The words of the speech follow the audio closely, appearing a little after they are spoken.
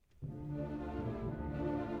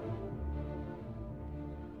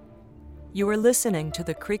You are listening to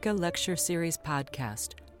the Krika Lecture Series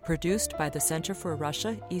podcast, produced by the Center for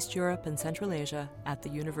Russia, East Europe, and Central Asia at the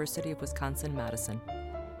University of Wisconsin-Madison.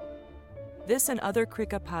 This and other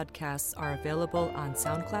Krika podcasts are available on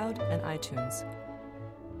SoundCloud and iTunes.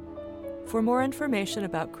 For more information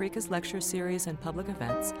about Krika's lecture series and public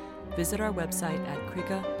events, visit our website at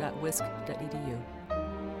krika.wisc.edu.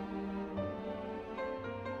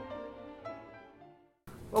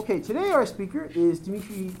 Okay, today our speaker is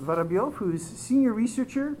Dmitry Vorobyov, who's senior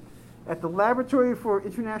researcher at the Laboratory for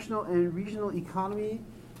International and Regional Economy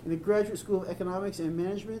in the Graduate School of Economics and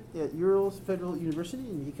Management at Urals Federal University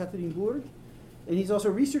in Yekaterinburg. And he's also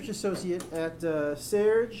a research associate at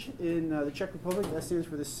CERJ in the Czech Republic. That stands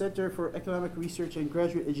for the Center for Economic Research and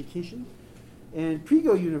Graduate Education. And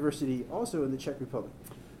Prigo University, also in the Czech Republic.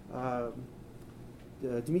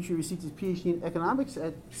 Dmitry received his PhD in economics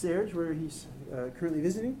at CERJ, where he's currently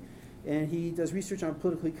visiting. And he does research on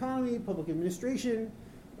political economy, public administration,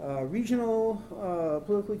 regional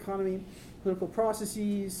political economy, political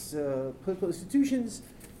processes, political institutions.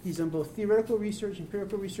 He's done both theoretical research,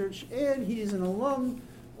 empirical research, and he is an alum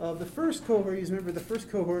of the first cohort. He's a member of the first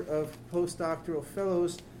cohort of postdoctoral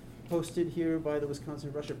fellows hosted here by the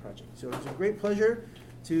Wisconsin-Russia Project. So it's a great pleasure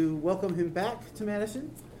to welcome him back to Madison.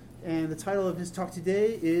 And the title of his talk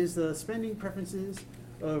today is The Spending Preferences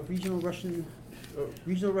of Regional Russian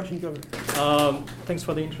Governors. Thanks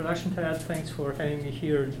for the introduction, Ted. Thanks for having me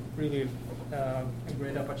here. Really a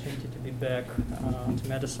great opportunity to be back to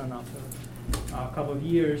Madison after a couple of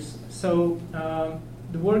years. So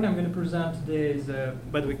the work I'm going to present today is,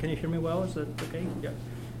 by the way, can you hear me well? Is that okay?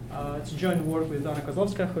 Yeah. It's a joint work with Anna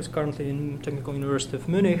Kozlovska, who is currently in Technical University of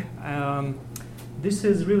Munich. This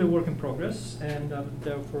is really a work in progress, and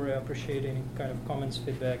therefore I appreciate any kind of comments,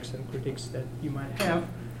 feedbacks, and critiques that you might have.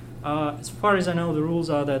 As far as I know, the rules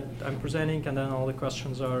are that I'm presenting, and then all the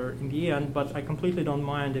questions are in the end. But I completely don't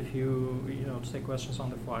mind if you take questions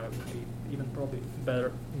on the fly. It would be even probably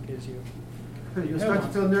better in case you. You'll start to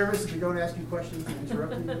feel nervous if we don't ask you questions and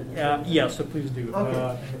interrupt you. Yeah, so please do.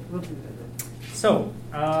 Okay, we'll do that. So.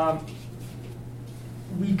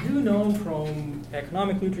 We do know from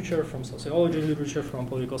economic literature, from sociology literature, from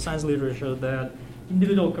political science literature that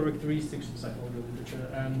individual characteristics of psychology literature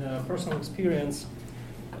and personal experience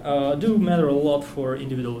do matter a lot for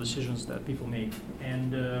individual decisions that people make.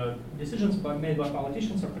 And decisions made by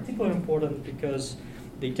politicians are particularly important because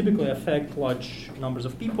they typically affect large numbers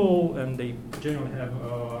of people and they generally have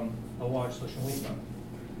a large social impact.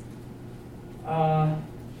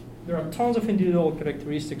 There are tons of individual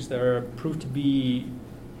characteristics that are proved to be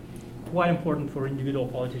quite important for individual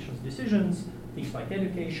politicians' decisions. Things like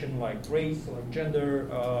education, like race, like gender,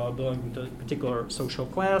 belonging to a particular social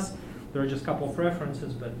class. There are just a couple of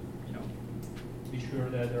references, but be sure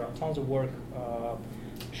that there are tons of work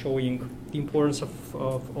showing the importance of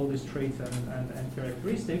all these traits and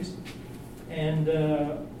characteristics. And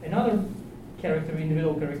another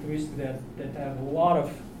individual characteristic that have a lot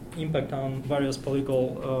of impact on various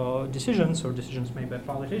political decisions or decisions made by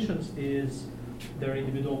politicians is their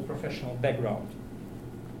individual professional background.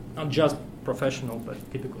 Not just professional, but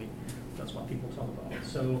typically that's what people talk about.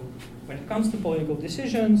 So when it comes to political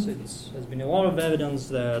decisions, there's been a lot of evidence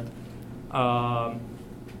that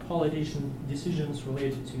politician decisions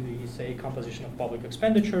related to the, say, composition of public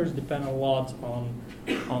expenditures depend a lot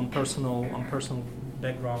on personal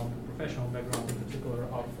background, professional background in particular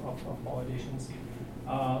of politicians.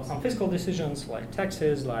 Some fiscal decisions like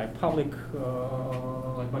taxes, like public,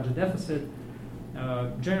 like budget deficit,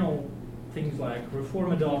 general things like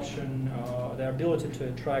reform adoption, their ability to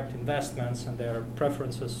attract investments and their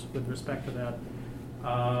preferences with respect to that.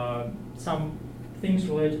 Some things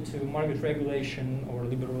related to market regulation or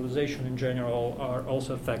liberalization in general are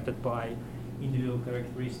also affected by individual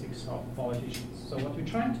characteristics of politicians. So what we're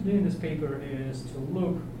trying to do in this paper is to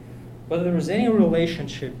look whether there is any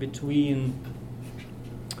relationship between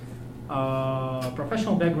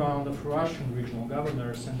professional background of Russian regional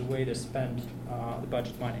governors and the way they spend the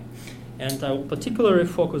budget money. And I will particularly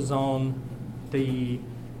focus on the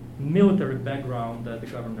military background that the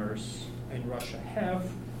governors in Russia have,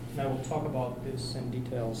 and I will talk about this in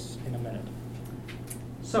details in a minute.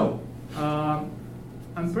 So,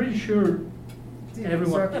 I'm pretty sure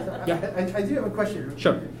everyone... Yeah. I do have a question.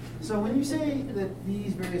 Sure. So when you say that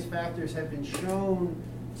these various factors have been shown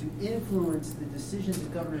to influence the decisions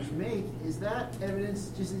that governors make, is that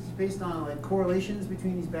evidence just based on like correlations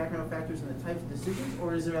between these background factors and the types of decisions,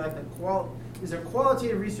 or is there like is there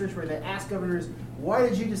qualitative research where they ask governors, why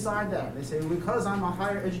did you decide that? They say, well, because I'm a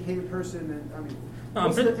higher educated person, and I mean,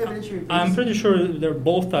 I'm pretty sure there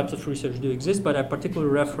both types of research do exist, but I'm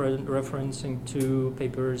particularly referencing to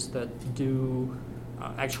papers that do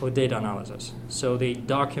actual data analysis. So they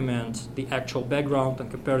document the actual background and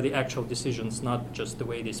compare the actual decisions, not just the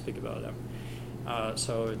way they speak about them.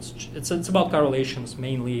 So it's about correlations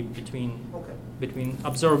mainly between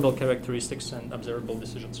observable characteristics and observable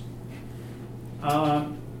decisions.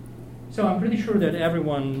 So I'm pretty sure that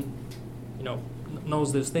everyone,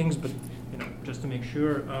 knows these things, but just to make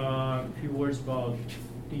sure, a few words about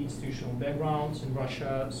the institutional backgrounds in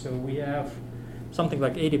Russia. So we have something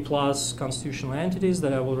like 80 plus constitutional entities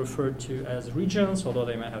that I will refer to as regions, although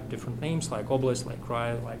they may have different names like oblast, like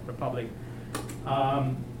krai, like republic.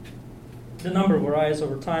 The number varies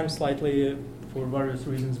over time slightly for various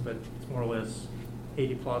reasons, but it's more or less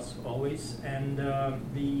 80 plus always. And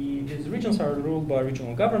these regions are ruled by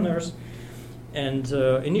regional governors. And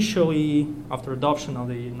initially, after adoption of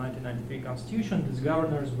the 1993 Constitution, these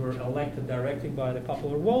governors were elected directly by the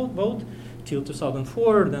popular vote till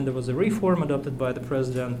 2004. Then there was a reform adopted by the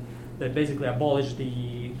president that basically abolished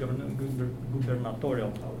the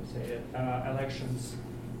gubernatorial, elections.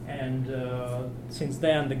 And since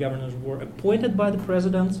then, the governors were appointed by the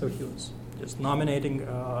president, so he was just nominating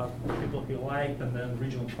people he liked, and then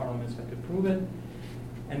regional parliaments had to approve it.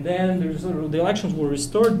 And then the elections were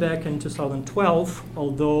restored back in 2012,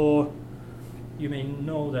 although you may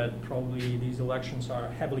know that probably these elections are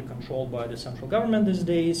heavily controlled by the central government these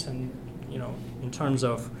days, and in terms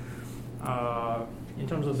of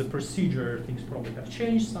the procedure, things probably have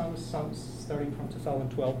changed some starting from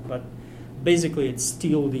 2012. But basically, it's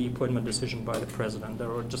still the appointment decision by the president. There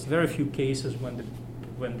were just very few cases when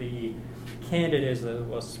the candidates that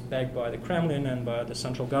was backed by the Kremlin and by the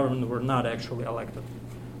central government were not actually elected,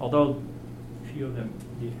 although a few of them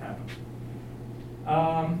did happen.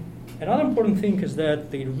 Another important thing is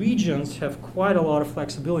that the regions have quite a lot of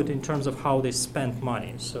flexibility in terms of how they spend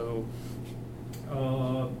money. So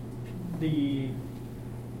the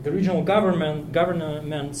regional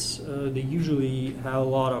governments, they usually have a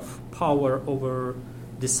lot of power over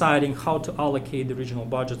deciding how to allocate the regional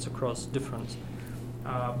budgets across different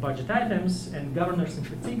budget items, and governors in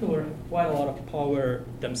particular have quite a lot of power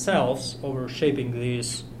themselves over shaping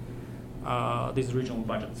these regional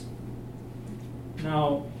budgets.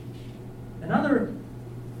 Now, another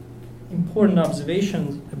important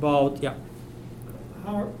observation about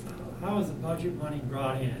how is the budget money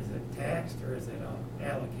brought in? Is it taxed or is it an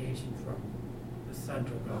allocation from the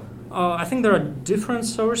central government? I think there are different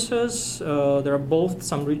sources. There are both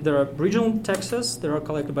there are regional taxes that are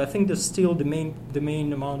collected, but I think still the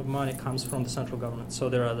main amount of money comes from the central government. So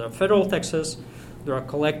there are the federal taxes that are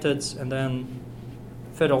collected, and then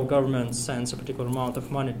federal government sends a particular amount of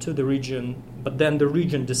money to the region, but then the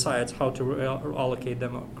region decides how to allocate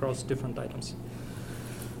them across different items.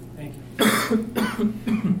 Thank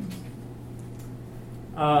you.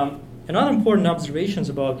 Another important observation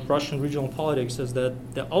about Russian regional politics is that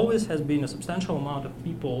there always has been a substantial amount of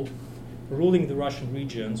people ruling the Russian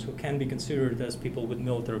regions who can be considered as people with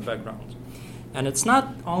military backgrounds. And it's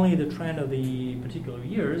not only the trend of the particular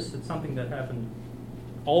years, it's something that happened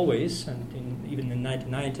always, and even in the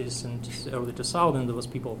 1990s and early 2000s, there was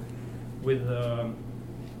people with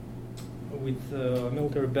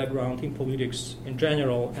military background in politics in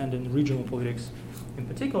general and in regional politics in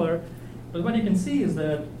particular. But what you can see is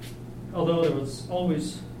that although there was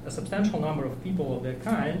always a substantial number of people of that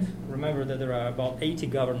kind, remember that there are about 80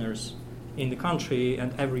 governors in the country,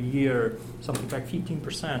 and every year something like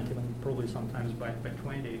 15%, even probably sometimes by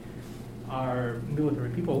 20, are military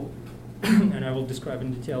people. And I will describe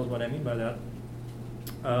in details what I mean by that.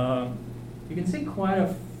 You can see quite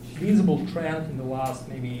a visible trend in the last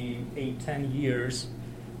maybe 8-10 years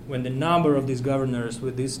when the number of these governors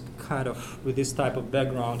with this type of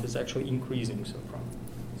background is actually increasing. So from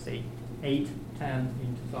say 8, 10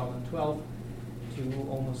 in 2012 to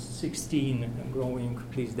almost 16 and growing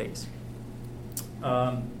these days.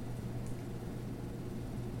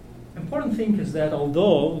 Important thing is that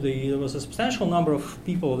although there was a substantial number of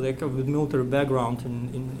people with military background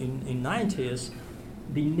in 90s,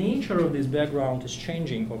 the nature of this background is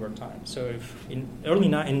changing over time. So if in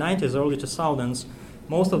 90s, early 2000s,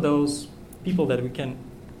 most of those people that we can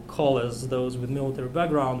call as those with military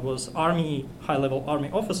background was high-level army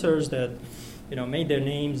officers that made their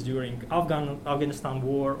names during Afghanistan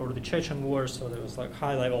war or the Chechen war. So there was like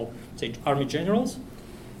high-level, say, army generals.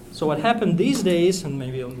 So what happened these days, and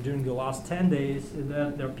maybe during the last 10 days, is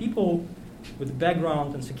that there are people with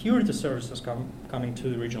background in security services coming to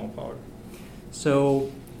the regional power.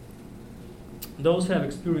 So those who have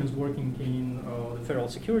experience working in the Federal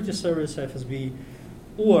Security Service, FSB,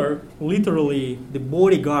 or literally the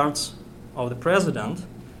bodyguards of the president,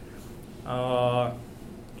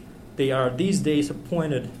 they are these days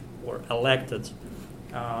appointed or elected,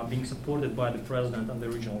 being supported by the president and the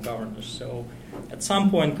regional governors. So at some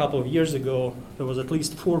point a couple of years ago, there was at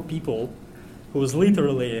least 4 people who was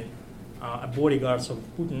literally bodyguards of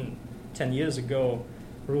Putin 10 years ago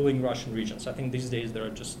ruling Russian regions. I think these days there are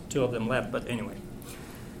just 2 of them left, but anyway.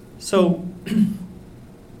 So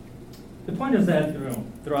the point is that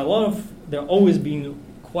there have always been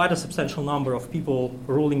quite a substantial number of people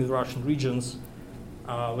ruling the Russian regions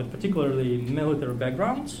with particularly military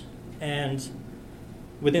backgrounds, and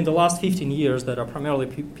within the last 15 years that are primarily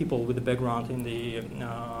people with a background in the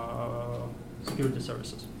security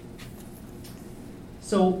services.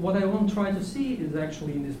 So what I want to try to see is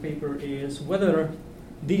actually in this paper is whether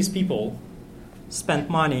these people spend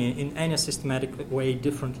money in any systematic way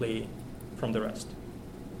differently from the rest,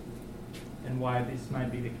 and why this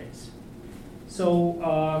might be the case. So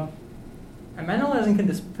I'm analyzing in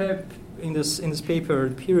this paper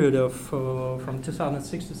the period of from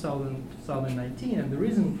 2006 to 2019, and the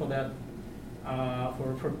reason for that,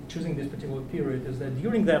 for choosing this particular period, is that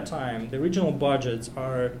during that time the regional budgets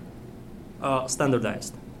are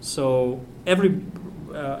standardized. So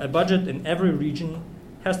a budget in every region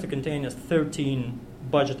has to contain 13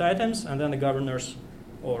 budget items, and then the governors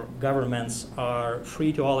or governments are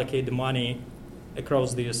free to allocate the money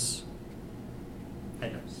across these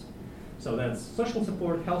items. So that's social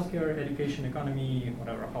support, healthcare, education, economy,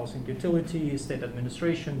 whatever, housing, utilities, state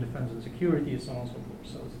administration, defense and security, so on and so forth.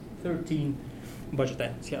 So it's 13 budget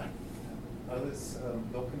items, yeah. Are these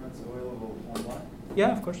documents available online?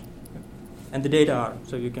 Yeah, of course. Yeah. And the data are,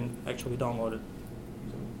 so you can actually download it.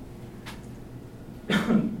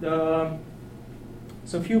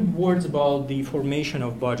 So a few words about the formation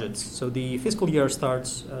of budgets. So the fiscal year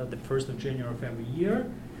starts the 1st of January of every year.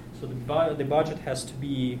 So the budget has to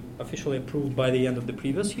be officially approved by the end of the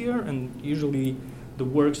previous year, and usually the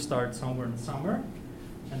work starts somewhere in summer.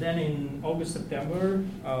 And then in August, September,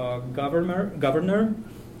 governor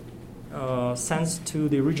sends to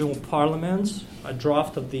the regional parliament a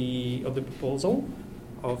draft of the proposal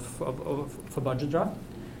of a budget draft.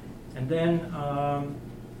 And then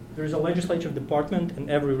there is a legislative department in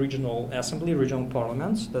every regional assembly, regional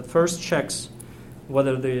parliaments, that first checks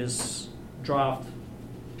whether this draft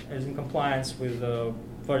is in compliance with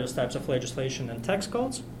various types of legislation and tax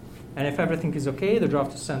codes. And if everything is okay, the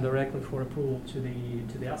draft is sent directly for approval to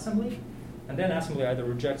the assembly, and then assembly either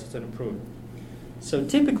rejects it or approves it. So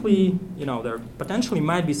typically, there potentially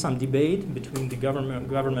might be some debate between the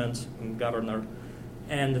government and governor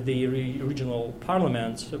and the regional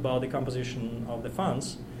parliament about the composition of the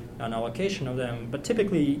funds and allocation of them. But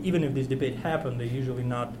typically, even if this debate happens, they're usually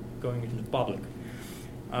not going into the public.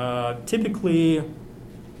 Typically,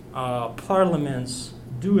 parliaments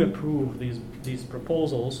do approve these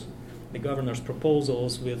proposals, the governor's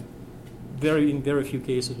proposals, with in very few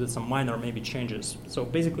cases with some minor maybe changes. So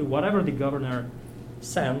basically, whatever the governor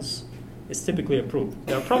sends is typically approved.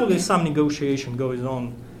 There are probably some negotiation going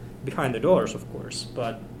on behind the doors, of course,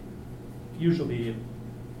 but usually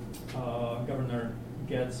governor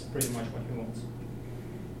gets pretty much what he wants.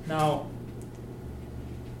 Now,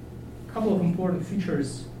 a couple of important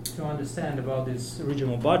features to understand about these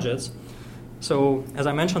regional budgets. So, as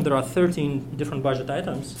I mentioned, there are 13 different budget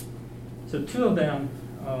items. So 2 of them,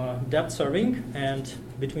 debt serving and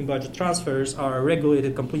between budget transfers, are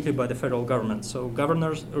regulated completely by the federal government. So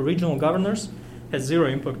regional governors have zero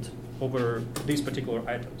impact over these particular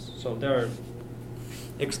items. So they're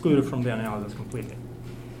excluded from the analysis completely.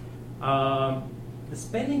 The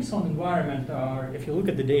spendings on environment are, if you look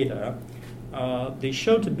at the data, they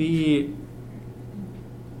show to be,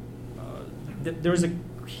 there's a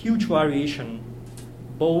huge variation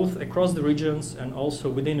both across the regions and also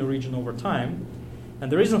within a region over time.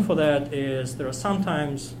 And the reason for that is there are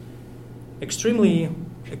sometimes extremely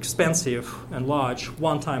expensive and large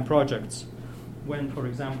one-time projects when, for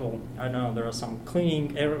example, I know there are some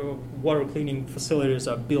water cleaning facilities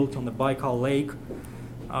are built on the Baikal Lake.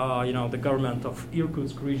 The government of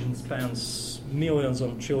Irkutsk region spends millions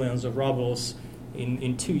and trillions of rubles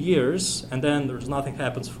in 2 years, and then there's nothing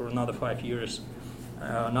happens for another 5 years,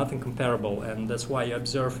 nothing comparable, and that's why you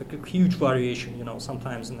observe a huge variation,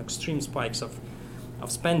 sometimes in extreme spikes of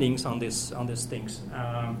spendings on these things,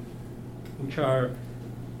 which are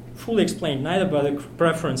fully explained neither by the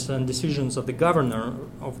preference and decisions of the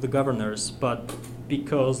governors, but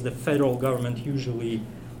because the federal government usually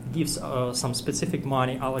gives some specific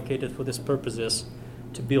money allocated for these purposes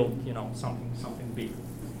to build, something big.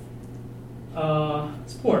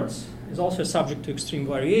 Sports is also subject to extreme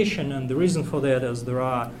variation, and the reason for that is there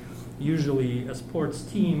are usually a sports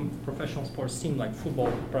team, professional sports team like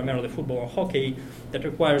football, primarily football or hockey, that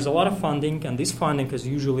requires a lot of funding, and this funding is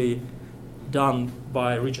usually done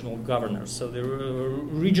by regional governors. So the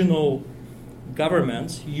regional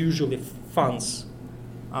governments usually funds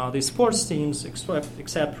these sports teams,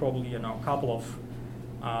 except probably a couple of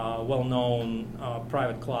well-known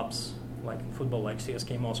private clubs like in football, like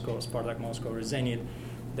CSKA Moscow, Spartak Moscow, or Zenit.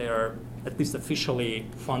 They are at least officially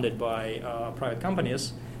funded by private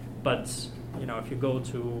companies. But if you go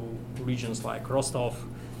to regions like Rostov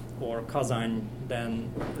or Kazan,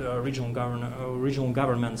 then the regional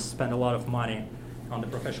governments spend a lot of money on the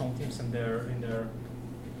professional teams in their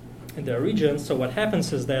regions. So what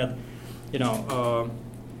happens is that,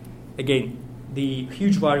 again, the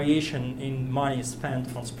huge variation in money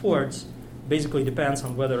spent on sports basically depends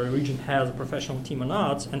on whether a region has a professional team or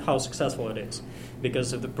not and how successful it is.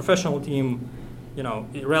 Because if the professional team,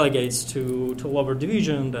 it relegates to lower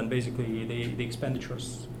division, then basically the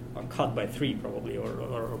expenditures are cut by 3 probably,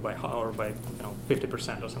 or by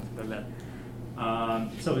 50% or something like that.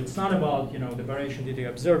 So it's not about the variation that you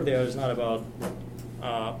observe there. It's not about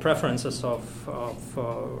preferences of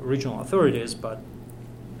regional authorities, but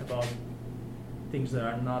about things that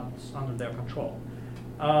are not under their control.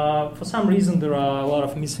 For some reason, there are a lot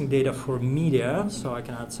of missing data for media, so I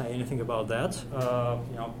cannot say anything about that.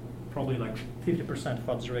 Probably like 50% of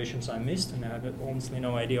observations I missed, and I have honestly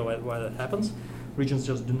no idea why that happens. Regions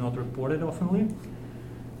just do not report it oftenly.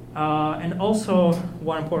 And also,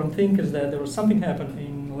 one important thing is that there was something happened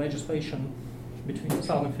in legislation between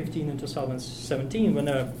 2015 and 2017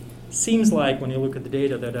 when seems like, when you look at the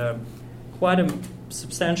data, that quite a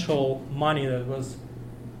substantial money that was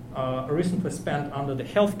recently spent under the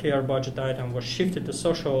healthcare budget item was shifted to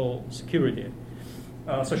social security.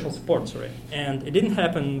 Social support, and it didn't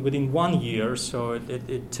happen within 1 year, so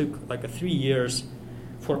it took like 3 years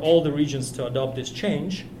for all the regions to adopt this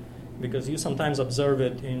change, because you sometimes observe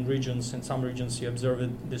it in regions. In some regions, you observe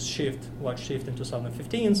it, this large shift in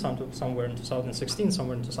 2015, somewhere in 2016,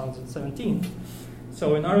 somewhere in 2017.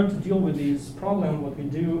 So in order to deal with this problem, what we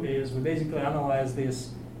do is we basically analyze these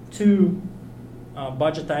 2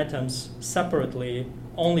 budget items separately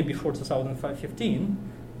only before 2015,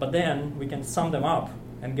 but then we can sum them up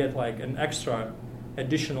and get like an extra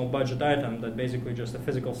additional budget item that basically just a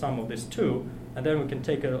physical sum of these 2, and then we can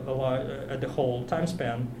take the whole time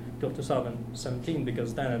span till 2017,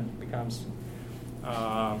 because then it becomes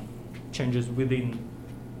changes within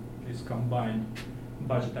this combined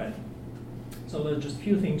budget item. So there's just a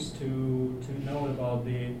few things to know about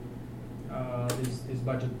this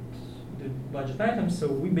budget items. So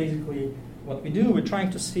we basically, what we do, we're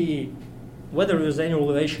trying to see whether there's any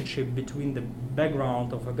relationship between the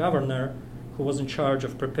background of a governor who was in charge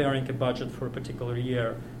of preparing a budget for a particular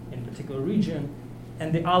year in a particular region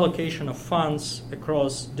and the allocation of funds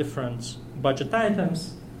across different budget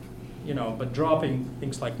items, but dropping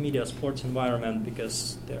things like media, sports, environment,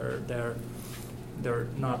 because they're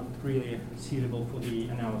not really suitable for the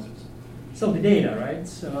analysis. So the data, right?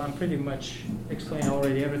 So I'm pretty much explained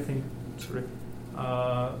already everything,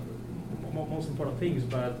 most important things,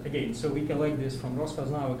 but again, so we collect this from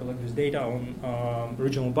Roskazna, we collect this data on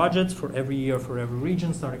regional budgets for every year, for every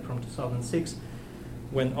region, starting from 2006,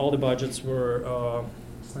 when all the budgets were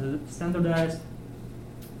standardized.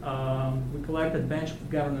 We collected bench of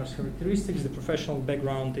governors' characteristics. The professional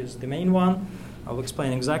background is the main one. I'll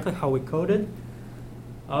explain exactly how we code it.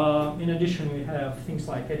 In addition, we have things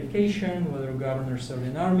like education, whether governor served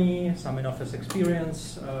in army, some in-office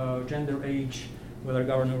experience, gender, age, whether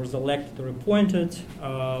governor was elected or appointed,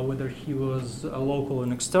 whether he was a local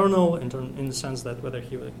and external, in the sense that whether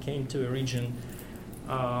he came to a region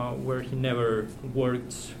where he never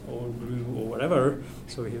worked or grew or whatever,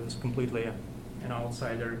 so he was completely an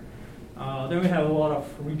outsider. Then we have a lot of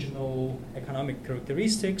regional economic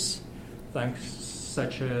characteristics,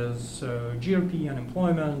 such as GRP,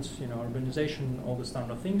 unemployment, urbanization, all the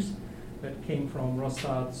standard things that came from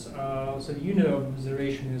Rosstat. So the unit of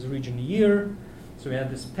observation is region year. So we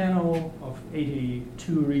have this panel of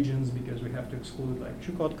 82 regions, because we have to exclude like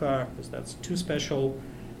Chukotka, because that's too special.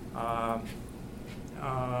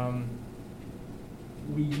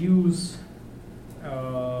 We use...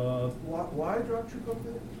 Why drop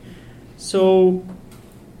Chukotka? So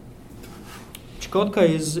Chukotka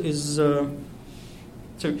is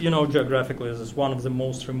So, geographically, this is one of the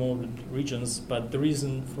most remote regions, but the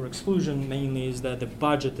reason for exclusion mainly is that the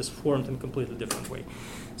budget is formed in a completely different way.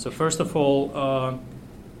 So, first of all,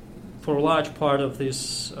 for a large part of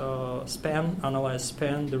this analyzed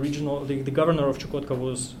span, the governor of Chukotka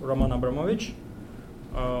was Roman Abramovich,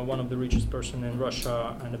 one of the richest person in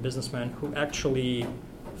Russia and a businessman who actually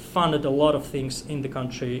funded a lot of things in the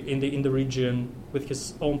country, in the region, with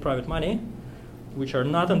his own private money, which are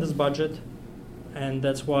not in this budget. And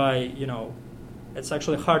that's why, it's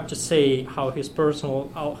actually hard to say how his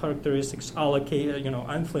personal characteristics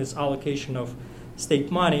influence allocation of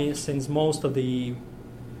state money, since most of the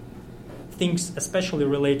things, especially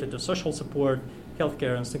related to social support,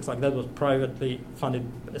 healthcare, and things like that, was privately funded,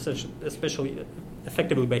 especially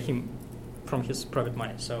effectively by him from his private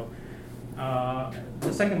money. So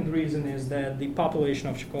the second reason is that the population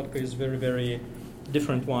of Chukotka is very, very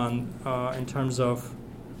different one in terms of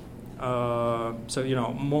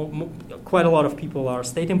quite a lot of people are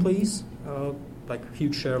state employees, like a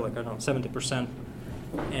huge share, 70%,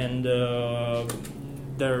 and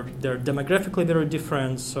they're demographically very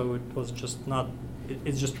different. So it was just not.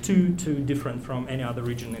 It's just too different from any other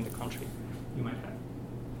region in the country you might have.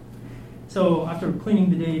 So after cleaning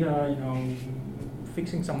the data,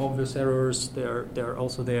 fixing some obvious errors, they're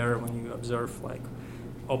also there when you observe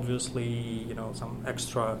obviously, some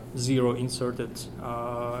extra zero inserted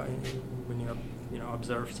when you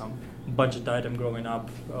observe some budget item growing up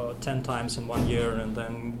 10 times in 1 year and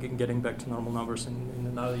then getting back to normal numbers in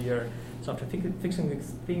another year. So after fixing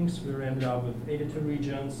these things, we ended up with 82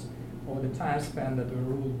 regions over the time span that were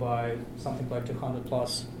ruled by something like 200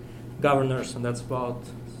 plus governors, and that's about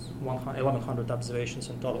 1,100 observations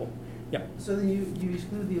in total. Yeah. So then you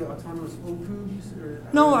exclude the autonomous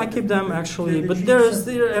okrugs? No, I keep them actually, but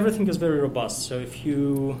everything is very robust. So if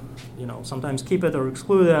you sometimes keep it or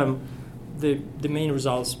exclude them, the main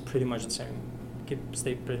results pretty much the same,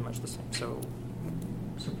 stay pretty much the same. So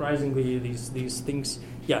surprisingly, these things,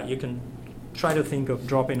 you can try to think of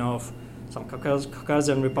dropping off some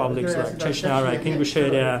Caucasian republics like Chechnya, like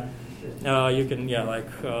Ingushetia. You can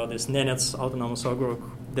this Nenets autonomous okrug.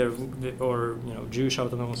 Or Jewish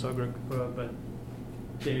autonomous okrug, but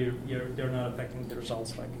they're not affecting the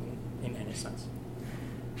results in any sense.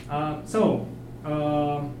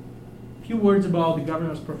 Few words about the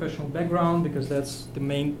governor's professional background, because that's the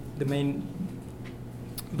main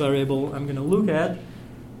variable I'm going to look at.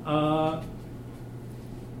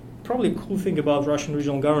 Probably a cool thing about Russian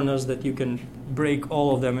regional governors that you can break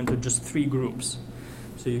all of them into just 3 groups,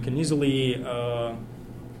 so you can easily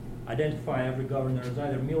identify every governor as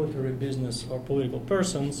either military, business, or political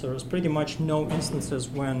person. So there's pretty much no instances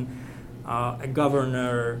when a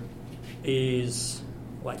governor is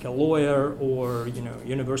like a lawyer or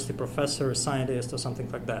university professor, scientist, or something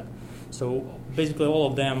like that. So basically, all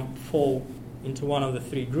of them fall into one of the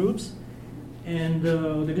 3 groups, and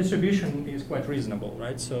the distribution is quite reasonable,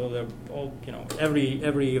 right? So they're all,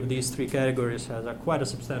 every of these 3 categories has quite a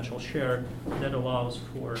substantial share that allows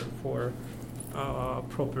for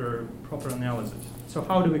proper analysis. So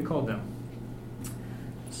how do we call them?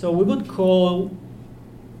 So we would call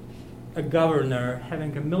a governor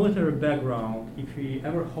having a military background if he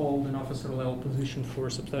ever hold an officer level position for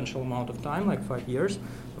a substantial amount of time, like 5 years.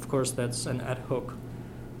 Of course, that's an ad hoc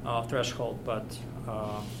threshold, but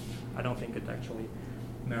I don't think it actually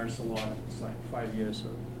matters a lot. It's like 5 years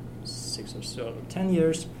or 6 or so, or 10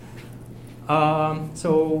 years.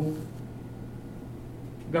 So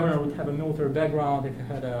governor would have a military background if he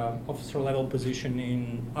had an officer level position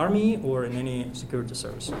in army or in any security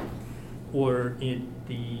service, or in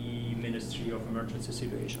the Ministry of Emergency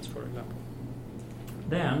Situations, for example.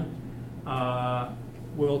 Then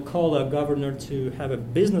we'll call a governor to have a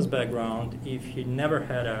business background if he never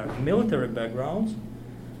had a military background,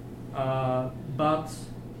 but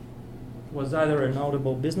was either a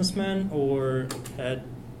notable businessman or a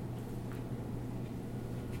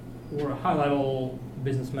high-level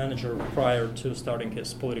business manager prior to starting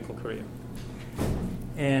his political career.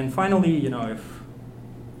 And finally, if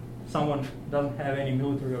someone doesn't have any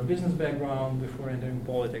military or business background before entering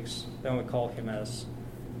politics, then we call him as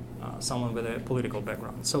someone with a political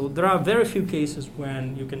background. So there are very few cases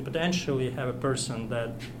when you can potentially have a person that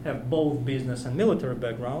have both business and military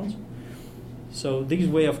backgrounds. So this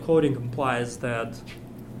way of coding implies that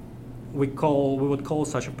we would call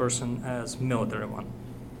such a person as military one.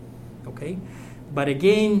 Okay? But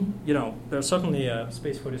again, there's certainly a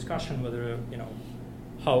space for discussion whether,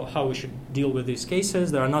 how we should deal with these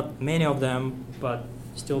cases. There are not many of them, but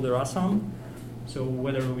still there are some. So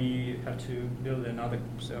whether we have to build another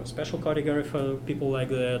special category for people like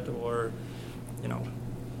that, or,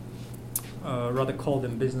 rather call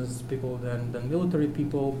them business people than military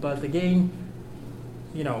people. But again,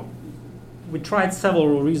 we tried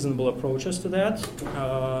several reasonable approaches to that,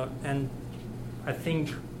 and I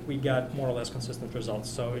think we got more or less consistent results.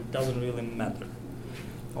 So it doesn't really matter,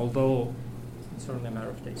 although it's certainly a matter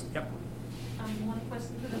of taste. Yep. One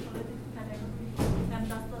question to the political category. Does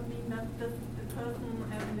that mean that the person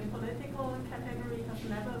in the political category has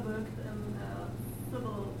never worked in a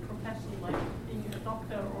civil profession, like being a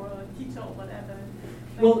doctor or a teacher or whatever?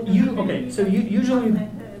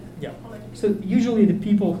 So usually the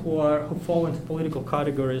people who fall into political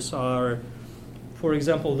categories are, for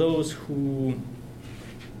example, those who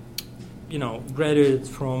graduated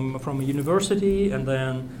from a university and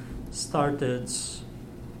then started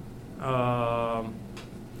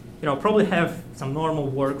probably have some normal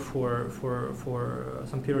work for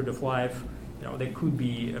some period of life. They could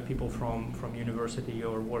be people from university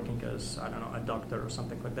or working as, a doctor or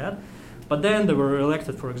something like that. But then they were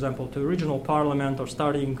elected, for example, to regional parliament or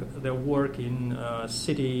starting their work in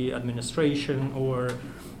city administration or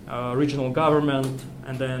regional government.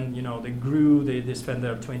 And then, they grew, they spent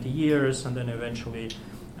there 20 years and then eventually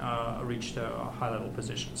reached a high-level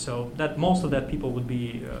position. So that most of that people would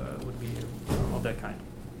be of that kind.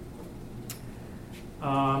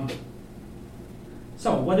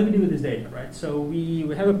 So what do we do with this data, right? So we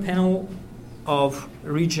have a panel of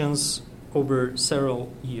regions over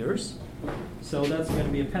several years. So that's going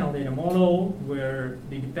to be a panel data model where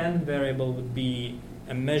the dependent variable would be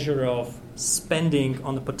a measure of spending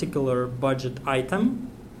on a particular budget item,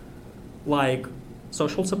 like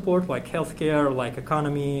social support, like healthcare, like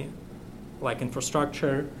economy, like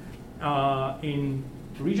infrastructure, in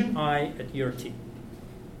region I at year T.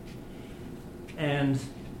 And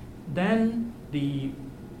then the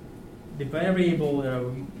variable that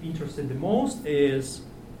I'm interested the most is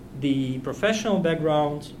the professional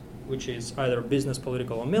background, which is either business,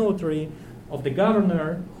 political, or military, of the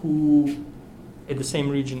governor who, in the same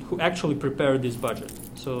region, who actually prepared this budget.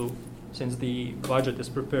 So since the budget is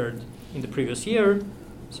prepared in the previous year,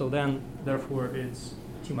 so then, therefore, it's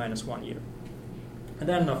T minus 1 year. And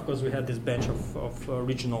then, of course, we have this bench of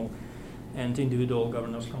regional and individual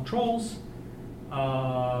governors' controls.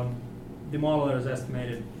 The modeler is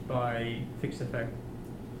estimated by fixed FX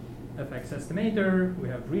estimator. We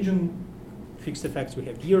have region fixed effects. We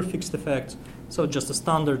have year fixed effects. So just a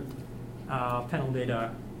standard panel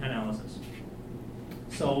data analysis.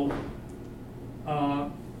 So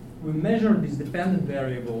we measure this dependent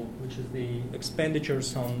variable, which is the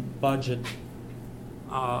expenditures on budget,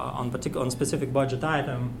 on specific budget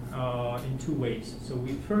item, in two ways. So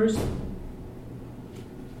we first,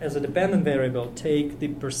 as a dependent variable, take the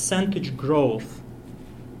percentage growth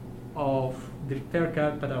of the per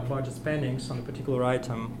capita budget spendings on a particular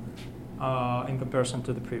item in comparison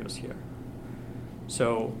to the previous year.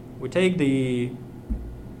 So we take the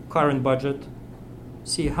current budget,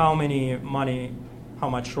 see how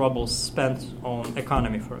much rubles spent on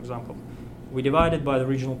economy, for example. We divide it by the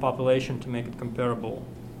regional population to make it comparable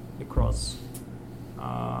across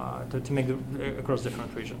across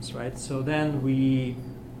different regions, right? So then we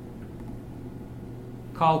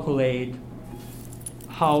calculate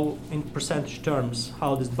how, in percentage terms,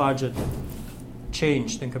 how this budget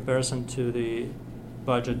changed in comparison to the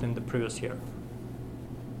budget in the previous year.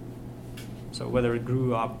 So whether it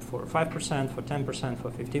grew up for 5%, for 10%,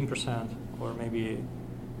 for 15%, or maybe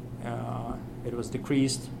it was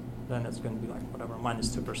decreased, then it's going to be like whatever, minus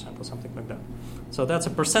 2% or something like that. So that's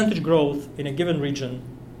a percentage growth in a given region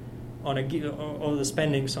on the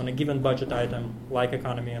spendings on a given budget item, like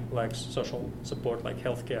economy, like social support, like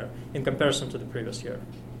healthcare, in comparison to the previous year.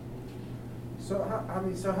 So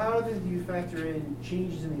how did you factor in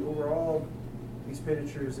changes in the overall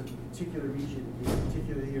expenditures of a particular region in a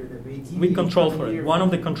particular year that may deviate? We control for it. One of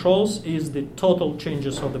the controls is the total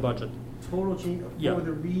changes of the budget. Total change for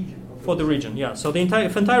the region. Okay. For the region, yeah. So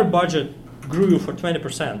if entire budget grew for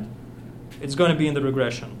 20%, it's going to be in the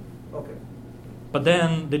regression. Okay. But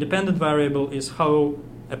then the dependent variable is how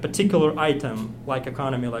a particular item, like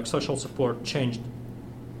economy, like social support, changed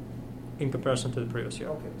in comparison to the previous year.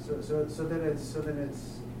 Okay. So then it's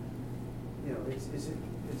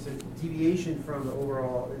it's a deviation from the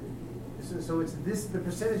overall. So it's this. The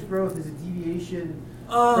percentage growth is a deviation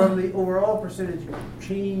from the overall percentage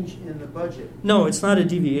change in the budget. No, it's not a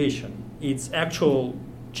deviation. It's actual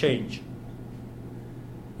change.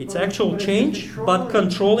 It's actual change, but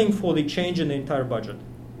controlling for the change in the entire budget.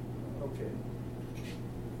 Okay.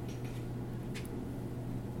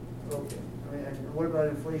 Okay. I mean, and what about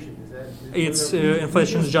inflation? It's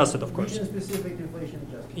inflation adjusted, of course. Region-specific inflation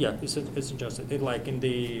adjusted. Yeah, it's adjusted.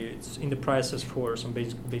 It's in the prices for some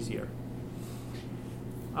base year.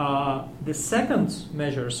 The second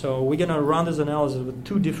measure, so we're going to run this analysis with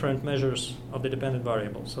two different measures of the dependent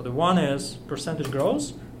variable. So the one is percentage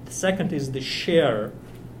growth. The second is the share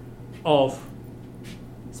of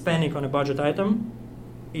spending on a budget item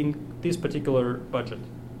in this particular budget.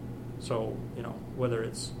 So, whether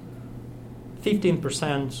it's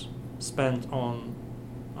 15% spent on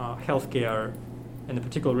healthcare in a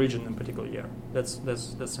particular region in a particular year. That's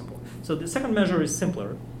simple. So the second measure is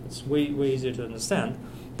simpler. It's way easier to understand.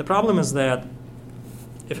 The problem is that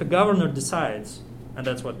if a governor decides, and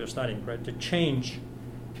that's what we're studying, right, to change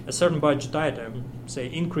a certain budget item, say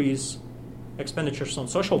increase expenditures on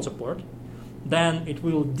social support, then it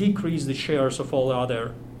will decrease the shares of all the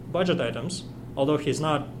other budget items, although he's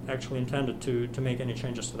not actually intended to make any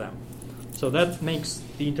changes to them. So that makes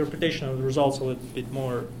the interpretation of the results a little bit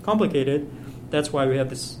more complicated. That's why we have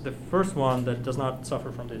the first one that does not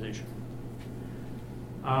suffer from this issue.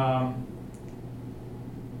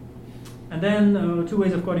 And then two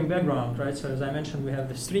ways of coding background, right? So as I mentioned, we have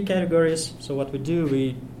these three categories. So what we do,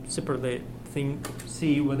 we separately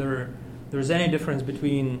see whether there's any difference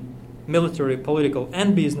between military, political,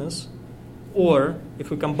 and business, or if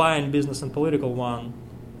we combine business and political one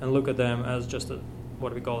and look at them as just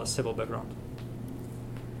what we call a civil background.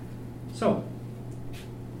 So,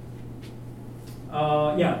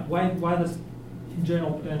 why this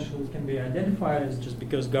general potential can be identified is just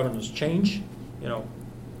because governors change.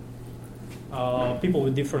 People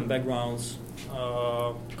with different backgrounds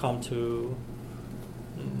come to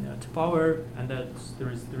power, and that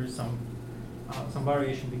there is some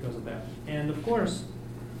variation because of that. And of course,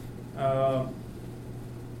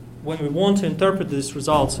 when we want to interpret these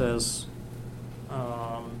results as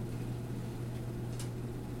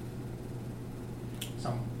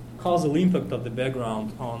some causal impact of the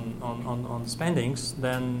background on spendings,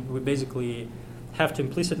 then we basically have to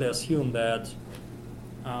implicitly assume that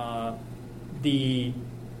the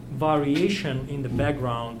variation in the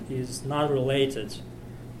background is not related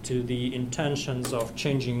to the intentions of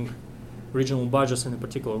changing regional budgets in a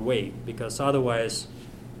particular way, because otherwise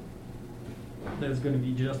there's going to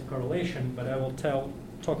be just a correlation, but I will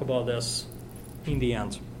talk about this in the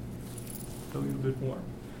end a little bit more.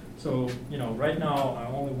 So, right now I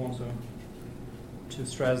only want to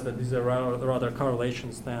stress that these are rather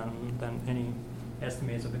correlations than any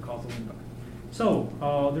estimates of the causal impact. So,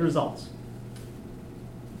 the results.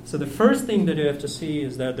 So the first thing that you have to see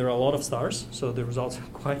is that there are a lot of stars, so the results are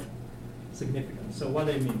quite significant. So what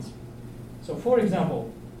it means. So for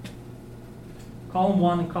example, column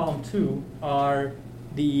 1 and column 2 are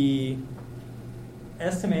the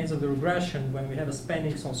estimates of the regression when we have a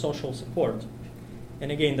spendings on social support.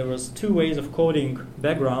 And again, there was two ways of coding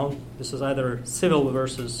background. This is either civil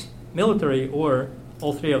versus military, or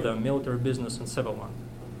all three of them, military, business, and civil one.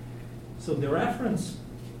 So the reference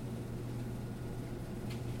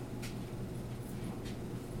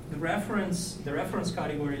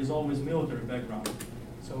category is always military background.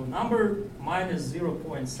 So number minus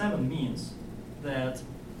 0.7 means that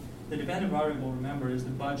the dependent variable, remember, is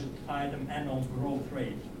the budget item annual growth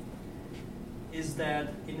rate. Is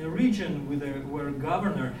that in a region where a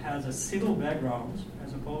governor has a civil background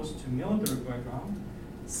as opposed to military background,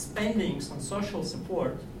 spendings on social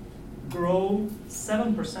support grow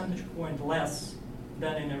 7 percentage points less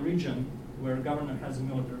than in a region where a governor has a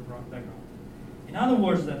military background. In other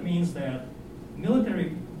words, that means that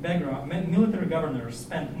military governors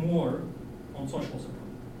spend more on social support,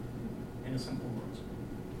 in a simple words.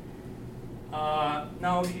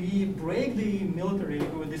 Now, if we break the military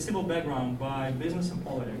with the civil background by business and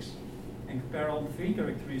politics and compare all the three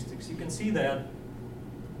characteristics, you can see that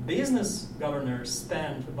business governors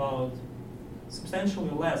spend about substantially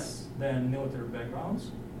less than military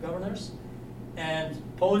backgrounds governors, and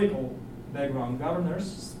political background governors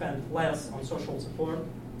spend less on social support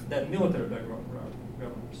than military background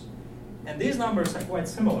governors. And these numbers are quite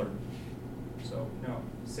similar. So,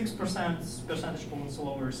 6% percentage points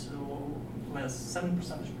lower, less, 7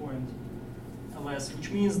 percentage points less,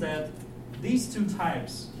 which means that these two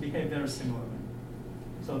types behave very similarly.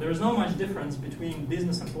 So there is not much difference between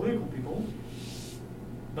business and political people,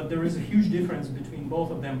 but there is a huge difference between both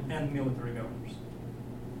of them and military governors.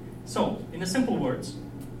 So, in simple words,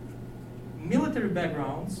 military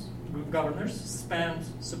backgrounds governors spend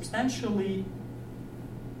substantially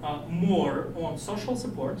more on social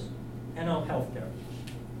support and on healthcare.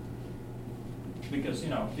 Because,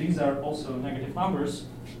 these are also negative numbers,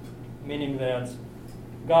 meaning that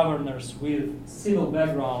governors with civil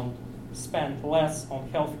background spend less on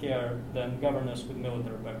healthcare than governors with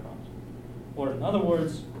military background. Or in other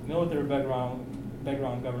words, military background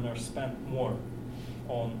governors spend more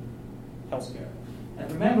on healthcare.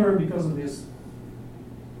 And remember, because of this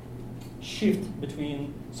shift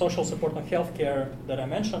between social support and healthcare that I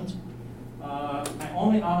mentioned, I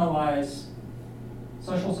only analyze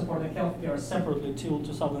social support and healthcare separately till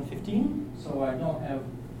 2015, so I don't have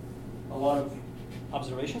a lot of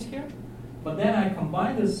observations here. But then I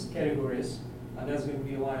combine these categories, and that's going to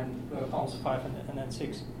be columns 5 and then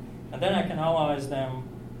 6. And then I can analyze them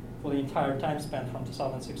for the entire time span from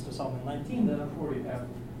 2006 to 2019. Then, of course, you have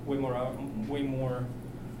way more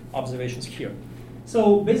observations here.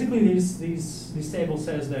 So basically, this table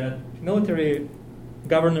says that military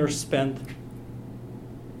governors spend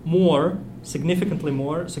significantly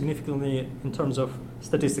in terms of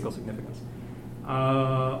statistical significance,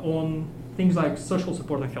 on things like social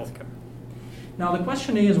support and healthcare. Now the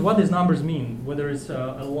question is, what these numbers mean, whether it's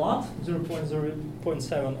a lot,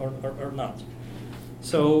 0.7 or not.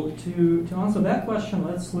 So to answer that question,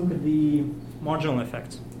 let's look at the marginal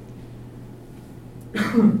effects.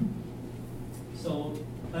 So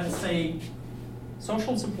let's say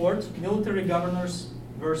social support, military governors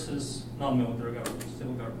versus non-military governors,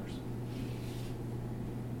 civil governors.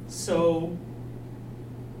 So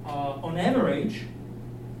on average,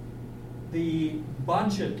 the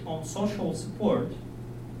budget on social support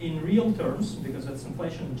in real terms, because it's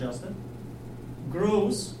inflation adjusted,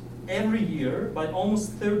 grows every year by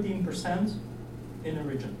almost 13% in a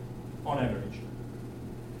region, on average.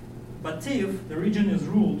 But if the region is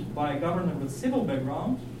ruled by a governor with civil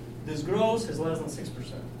background, this growth is less than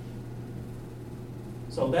 6%.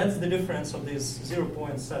 So that's the difference of this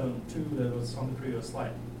 0.72 that was on the previous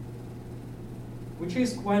slide, which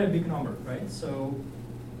is quite a big number, right? So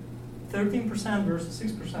 13% versus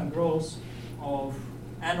 6% growth of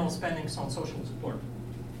annual spendings on social support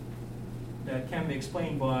that can be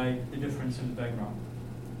explained by the difference in the background.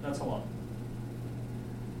 That's a lot.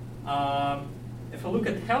 If I look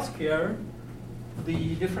at healthcare,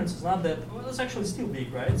 the difference is not that, well, it's actually still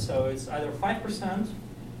big, right? So it's either 5%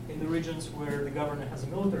 in the regions where the governor has a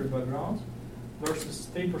military background versus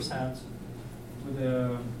 3%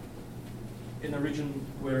 in a region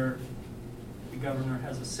where the governor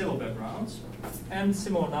has a civil background, and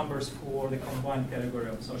similar numbers for the combined category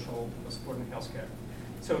of social support and healthcare.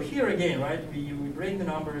 So here again, right, we break the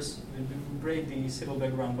numbers, we break the civil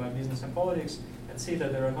background by business and politics, and see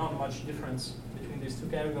that there are not much difference between these two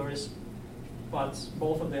categories, but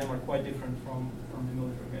both of them are quite different from the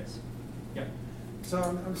military guys. Yeah. So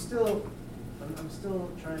I'm still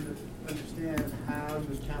trying to understand how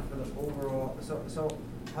you account for the overall. So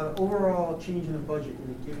how the overall change in the budget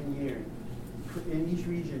in a given year in each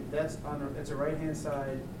region, that's a right-hand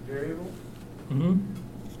side variable. Mm-hmm.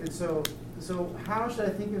 And so how should I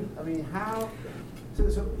think of? I mean, how? So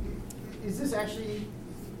is this actually?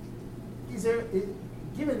 Is there?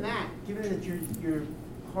 Given that you're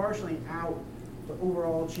partially out the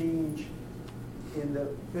overall change in the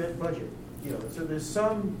budget, so there's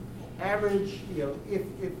some average, if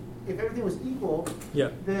everything was equal,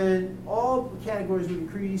 yeah, then all categories would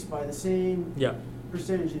increase by the same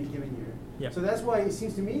percentage in a given year. Yeah. So that's why it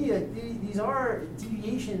seems to me like these are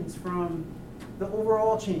deviations from the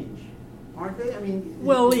overall change, aren't they? I mean,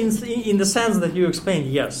 well, in the sense that you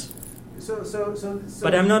explained, yes. So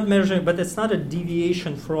but I'm not measuring. But it's not a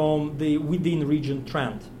deviation from the within region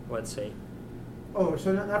trend, let's say. Oh,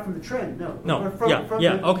 so not from the trend, no. No. From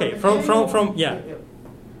yeah.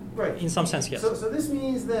 Right. In some sense, yes. So this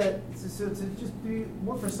means that, so to just be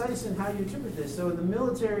more precise in how you interpret this, so in the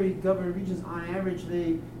military governed regions, on average,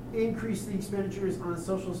 they increase the expenditures on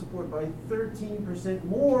social support by 13%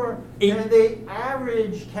 more than the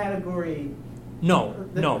average category. No.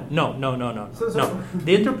 So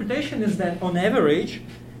The interpretation is that on average,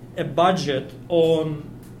 a budget on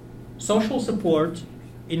social support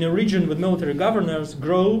in a region with military governors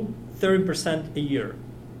grow 30% a year.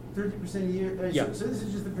 30% a year? Yeah. So this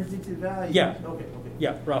is just the predicted value? Yeah. Okay.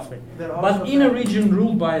 Yeah, roughly. But in a region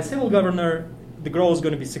ruled by a civil governor, the growth is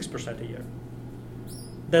going to be 6% a year.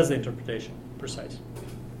 That's the interpretation, precise.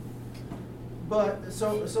 But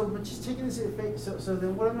but just taking this at face, so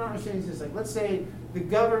then what I'm not understanding is this, like, let's say the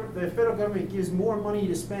federal government gives more money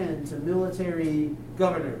to spend to military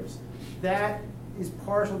governors. That is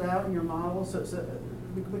parceled out in your model,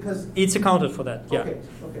 because it's accounted for that. Yeah.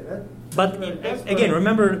 Okay. But again,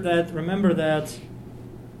 remember that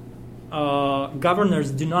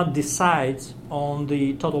governors do not decide on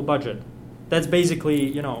the total budget. That's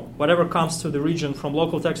basically, whatever comes to the region from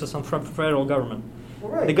local taxes and from federal government.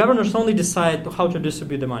 Well, right. The governors only decide how to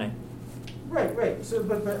distribute the money. Right. So,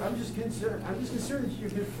 but I'm just concerned that you're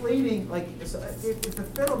conflating, like, if the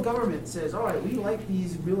federal government says, all right, we like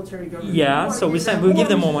these military governments. Yeah, so we'll give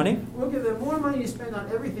them more money. We'll give them more money to spend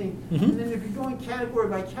on everything. Mhm. And then if you're going category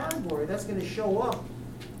by category, that's going to show up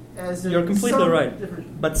as You're completely some right.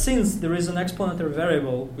 different. But since there is an explanatory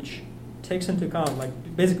variable which takes into account, like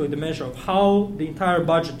basically the measure of how the entire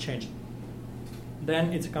budget changed,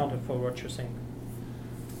 then it's accounted for what you're saying.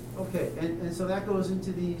 Okay, and so that goes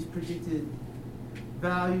into these predicted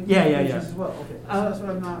value Yeah. calculations as well. Okay, so that's what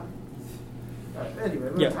I'm not.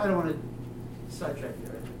 Anyway, Yeah. I don't want to sidetrack you.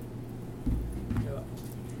 Right?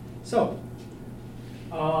 So,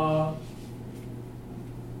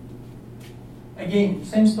 again,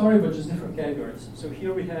 same story but just different categories. So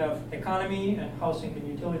here we have economy and housing and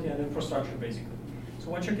utility and infrastructure basically. So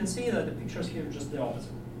what you can see that the pictures here are just the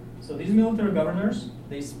opposite. So these military governors,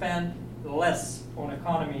 they spend less on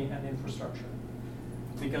economy and infrastructure.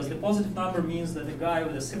 Because the positive number means that the guy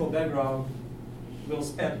with a civil background will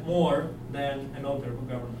spend more than a military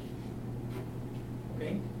governor.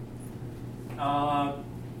 Okay?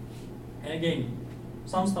 And again,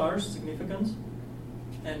 some stars, significant,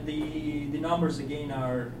 and the numbers again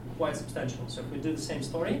are quite substantial. So if we do the same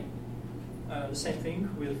story, the same thing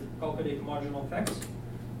with calculated marginal effects,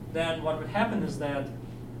 then what would happen is that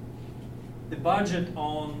the budget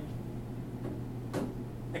on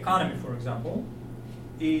economy, for example,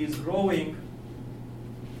 is growing,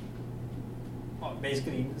 well,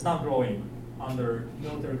 basically it's not growing under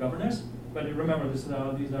military governors, but remember these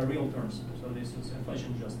are real terms, so this is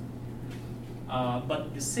inflation adjusted.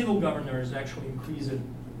 But the civil governors actually increase it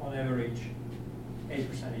on average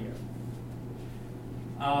 8% a year.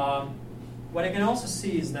 What I can also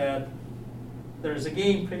see is that there's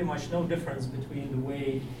again pretty much no difference between the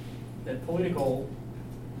way that political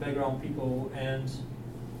background people and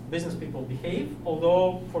business people behave,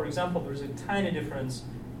 although, for example, there's a tiny difference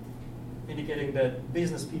indicating that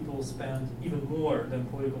business people spend even more than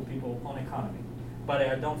political people on economy. But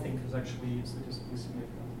I don't think there's actually statistically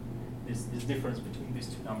significant, this difference between these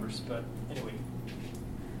two numbers. But anyway.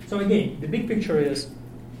 So again, the big picture is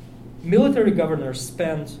military governors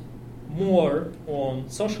spend more on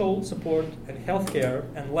social support and healthcare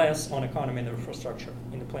and less on economy and infrastructure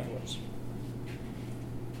in the plain words.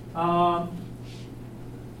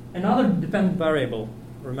 Another dependent variable,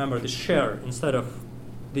 remember the share instead of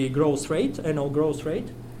the growth rate, annual growth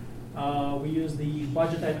rate. We use the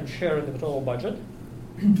budget item share in the total budget.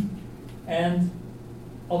 And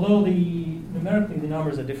although numerically the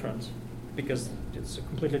numbers are different because it's a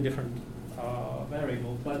completely different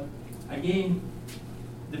variable, but again,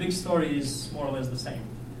 the big story is more or less the same.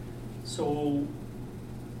 So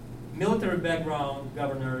military background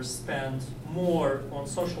governors spend more on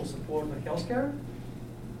social support and healthcare,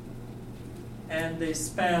 and they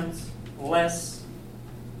spend less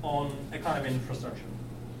on economy and infrastructure.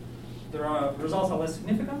 The results are less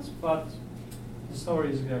significant, but the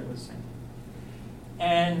story is exactly the same.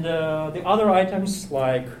 And the other items,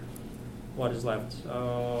 like what is left?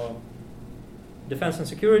 Defense and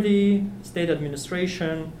security, state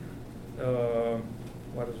administration,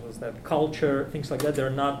 what was that? Culture, things like that, they're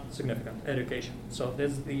not significant. Education. So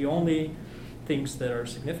that's the only things that are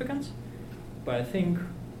significant, but I think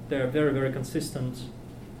they're very, very consistent.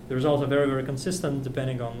 The results are very, very consistent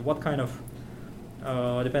depending on what kind of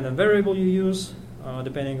dependent variable you use,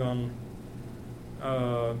 depending on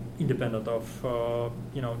independent of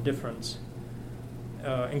different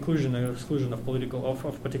inclusion and exclusion of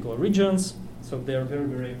particular regions. So they're very,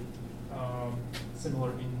 very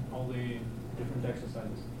similar in all the different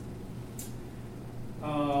exercises.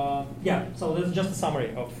 So that's just a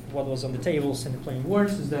summary of what was on the tables in the plain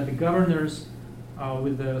words, is that the governors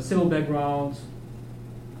with the civil background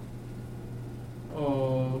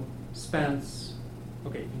spends,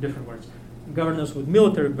 in different words, governors with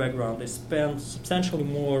military background, they spend substantially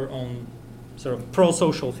more on sort of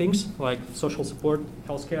pro-social things like social support,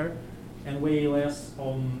 healthcare, and way less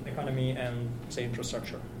on economy and, say,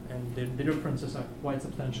 infrastructure. And the differences are quite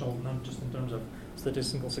substantial, not just in terms of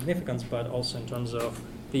statistical significance, but also in terms of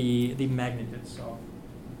the magnitudes of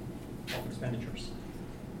expenditures.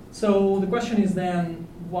 So the question is then,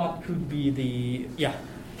 what could be the,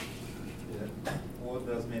 What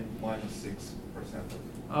does mean -6%?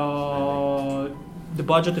 The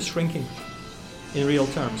budget is shrinking in real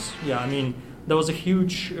terms. There was a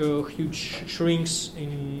huge shrinks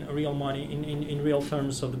in real money, in real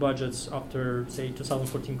terms of the budgets after, say,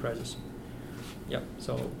 2014 crisis.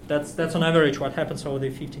 So that's on average what happens over the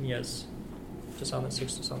 15 years,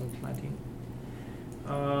 2006, 2019.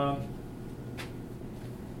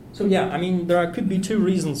 There could be two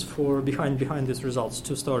reasons for behind these results,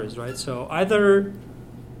 two stories, right? So either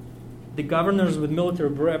the governors with military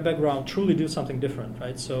background truly do something different,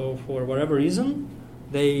 right? So for whatever reason,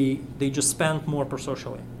 they just spend more per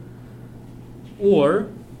socially. Or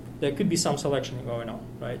there could be some selection going on,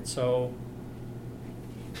 right? So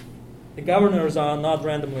the governors are not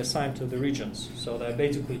randomly assigned to the regions, so they're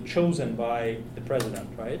basically chosen by the president,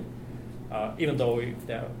 right? Even though if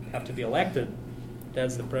they have to be elected,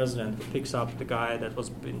 that's the president who picks up the guy that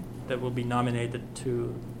will be nominated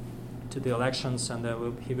to the elections, and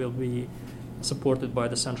he will be supported by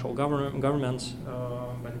the central government,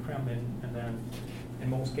 by the Kremlin, and then in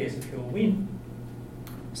most cases he will win.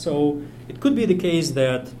 So it could be the case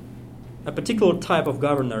that a particular type of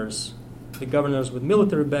governors, the governors with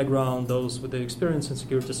military background, those with the experience in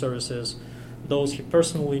security services, those he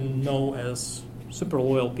personally know as super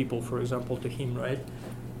loyal people, for example, to him, right,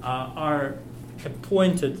 are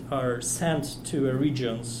appointed, are sent to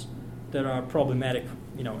regions that are problematic,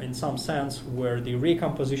 in some sense, where the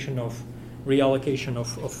recomposition of reallocation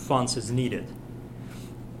of funds is needed,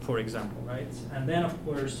 for example, right? And then, of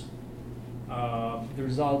course, the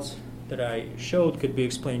results that I showed could be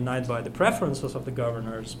explained not by the preferences of the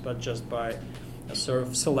governors, but just by a sort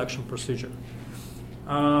of selection procedure.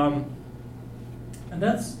 And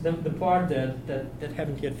that's the part that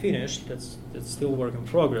haven't yet finished. That's still work in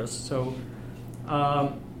progress. So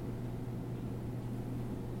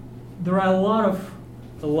there are a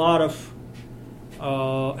lot of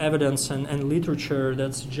evidence and literature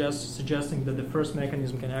that suggesting that the first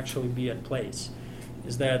mechanism can actually be at place.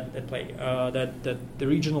 Is that at play? That the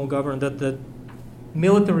regional that the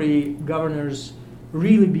military governors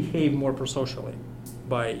really behave more pro-socially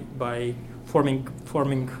by forming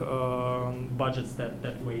budgets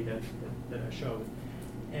that way that I showed,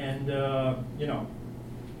 and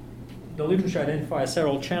the literature identifies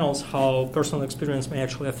several channels how personal experience may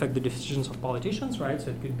actually affect the decisions of politicians, right? So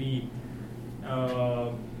it could be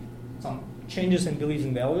some changes in beliefs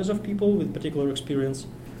and values of people with particular experience.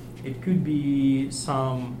 It could be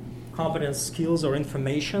some competence, skills, or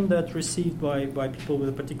information that's received by people with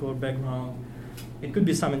a particular background. It could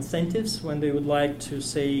be some incentives when they would like to,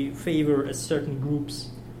 say, favor a certain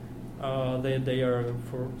groups that they are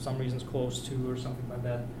for some reasons close to or something like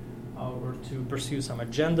that, or to pursue some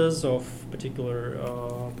agendas of particular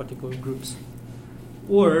groups.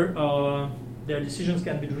 Or their decisions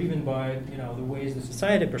can be driven by the ways the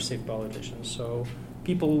society perceives politicians. So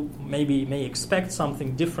people may expect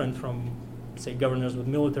something different from, say, governors with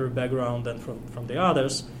military background than from the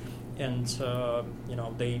others, and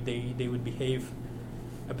they would behave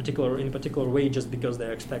in a particular way just because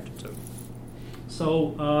they're expected to.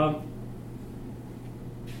 So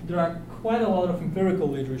there are quite a lot of empirical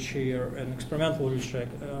literature and experimental literature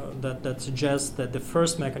that suggests that the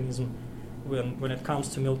first mechanism, when it comes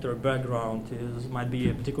to military background, might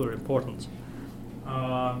be particularly important.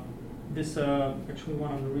 This actually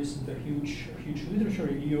one of the recent huge literature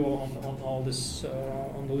review on all this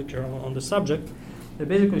on the literature on the subject that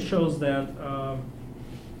basically shows that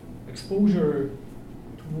exposure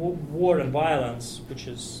to war and violence, which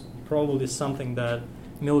is probably something that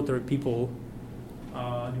military people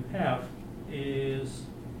do have, is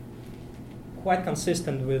quite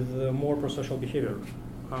consistent with more pro-social behavior.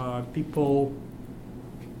 People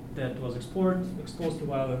that was exposed to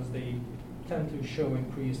violence, they tend to show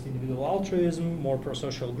increased individual altruism, more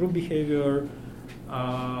pro-social group behavior,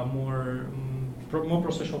 more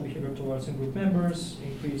pro-social behavior towards in-group members,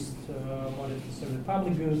 increased modesty to serve the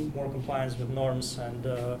public good, more compliance with norms and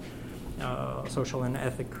social and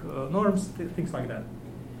ethic norms, things like that.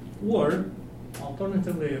 Or,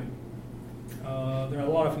 alternatively, there are a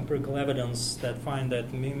lot of empirical evidence that find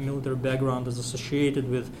that military background is associated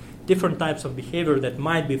with different types of behavior that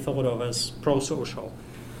might be thought of as pro-social.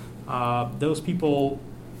 Those people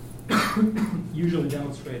usually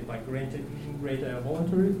demonstrate like greater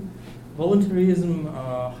voluntarism,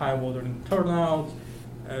 high voting turnout,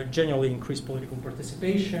 generally increased political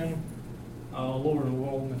participation, lower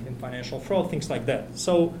involvement in financial fraud, things like that.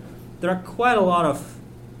 So there are quite a lot of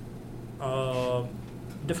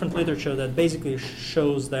different literature that basically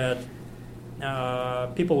shows that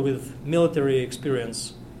people with military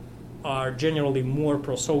experience are generally more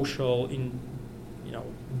pro-social in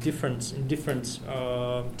different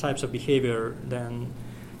types of behavior than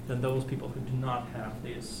those people who do not have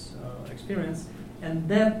this experience, and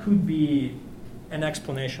that could be an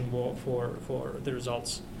explanation for the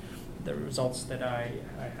results that I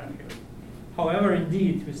have here. However,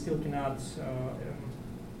 indeed, we still cannot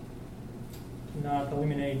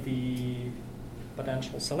eliminate the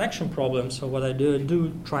potential selection problem. So what I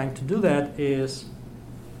do trying to do that is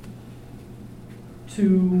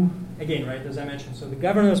to, again, right, as I mentioned, so the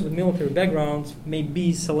governors with military backgrounds may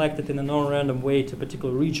be selected in a non-random way to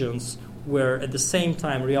particular regions where at the same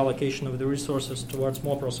time reallocation of the resources towards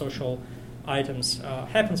more pro-social items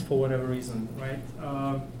happens for whatever reason, right?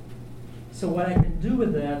 So what I can do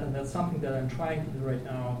with that, and that's something that I'm trying to do right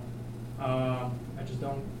now, I just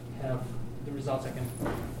don't have the results I can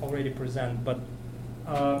already present, but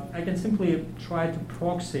I can simply try to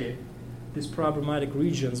proxy these problematic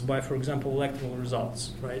regions by, for example, electoral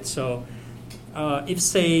results, right? So if,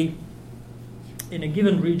 say, in a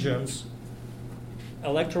given regions,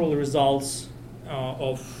 electoral results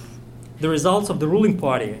of the results of the ruling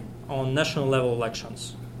party on national level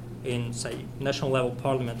elections, in, say, national level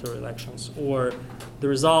parliamentary elections, or the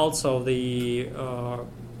results of the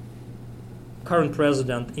current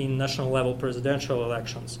president in national level presidential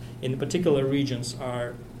elections in particular regions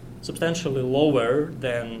are substantially lower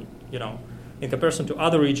than, in comparison to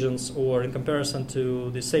other regions, or in comparison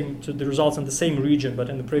to the results in the same region but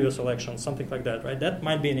in the previous election, something like that, right? That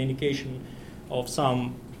might be an indication of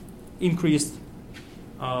some increased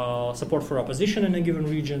support for opposition in a given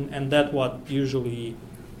region, and that what usually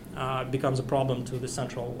becomes a problem to the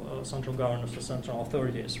central governors or central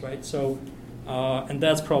authorities, right? So, and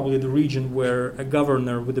that's probably the region where a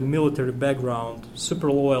governor with a military background,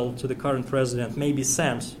 super loyal to the current president, may be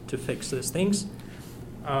sent to fix these things.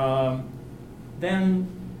 Then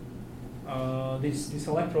this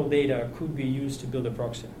electoral data could be used to build a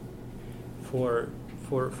proxy for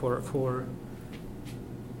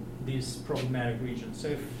these problematic regions. So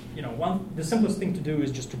if the simplest thing to do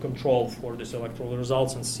is just to control for these electoral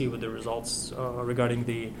results and see what the results regarding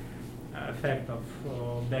the effect of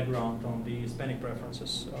background on the spending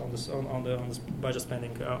preferences on the budget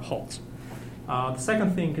spending holds. The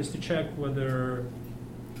second thing is to check whether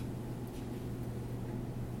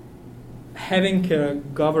having a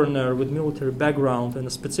governor with military background in a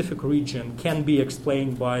specific region can be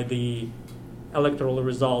explained by the electoral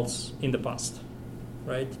results in the past,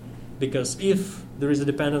 right? Because if there is a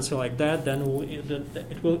dependency like that, then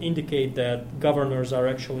it will indicate that governors are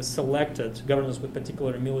actually selected, governors with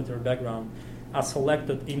particular military background are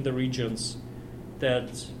selected in the regions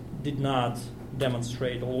that did not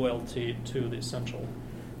demonstrate loyalty to the central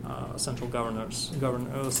government,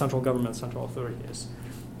 central authorities.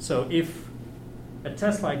 So if a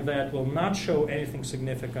test like that will not show anything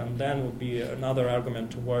significant, then would be another argument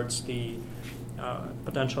towards the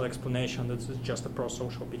potential explanation that it's just a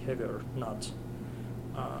pro-social behavior, not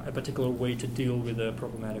a particular way to deal with the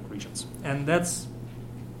problematic regions. And this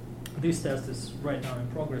test is right now in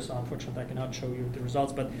progress, so unfortunately I cannot show you the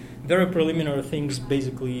results, but very preliminary things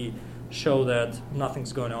basically show that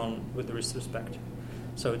nothing's going on with this respect.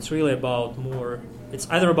 So it's really about it's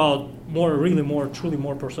either about truly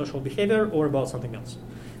more pro-social behavior or about something else,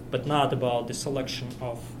 but not about the selection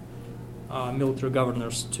of military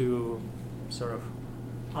governors to sort of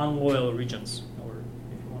unloyal regions, or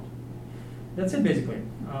if you want. That's it basically.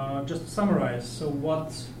 Just to summarize, so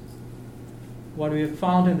what we have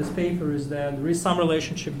found in this paper is that there is some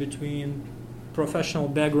relationship between professional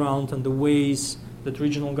background and the ways that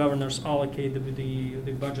regional governors allocate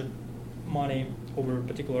the budget money over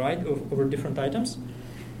over different items,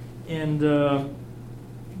 and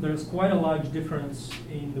there's quite a large difference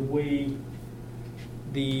in the way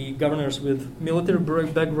the governors with military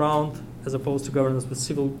background as opposed to governors with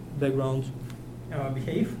civil background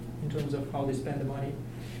behave in terms of how they spend the money.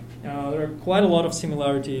 There are quite a lot of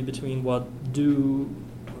similarity between what do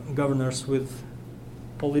governors with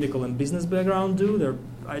political and business background do.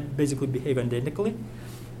 They basically behave identically.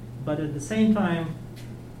 But at the same time,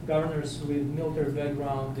 governors with military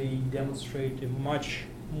background, they demonstrate a much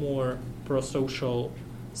more pro-social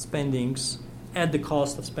spendings at the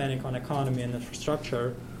cost of spending on economy and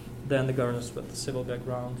infrastructure than the governors with the civil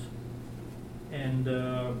background. And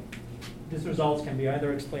these results can be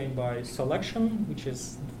either explained by selection, which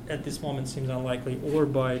is at this moment seems unlikely, or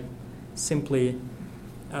by simply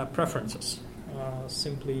preferences,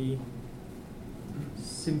 simply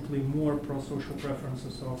more pro-social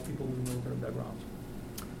preferences of people with military background.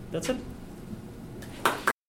 That's it.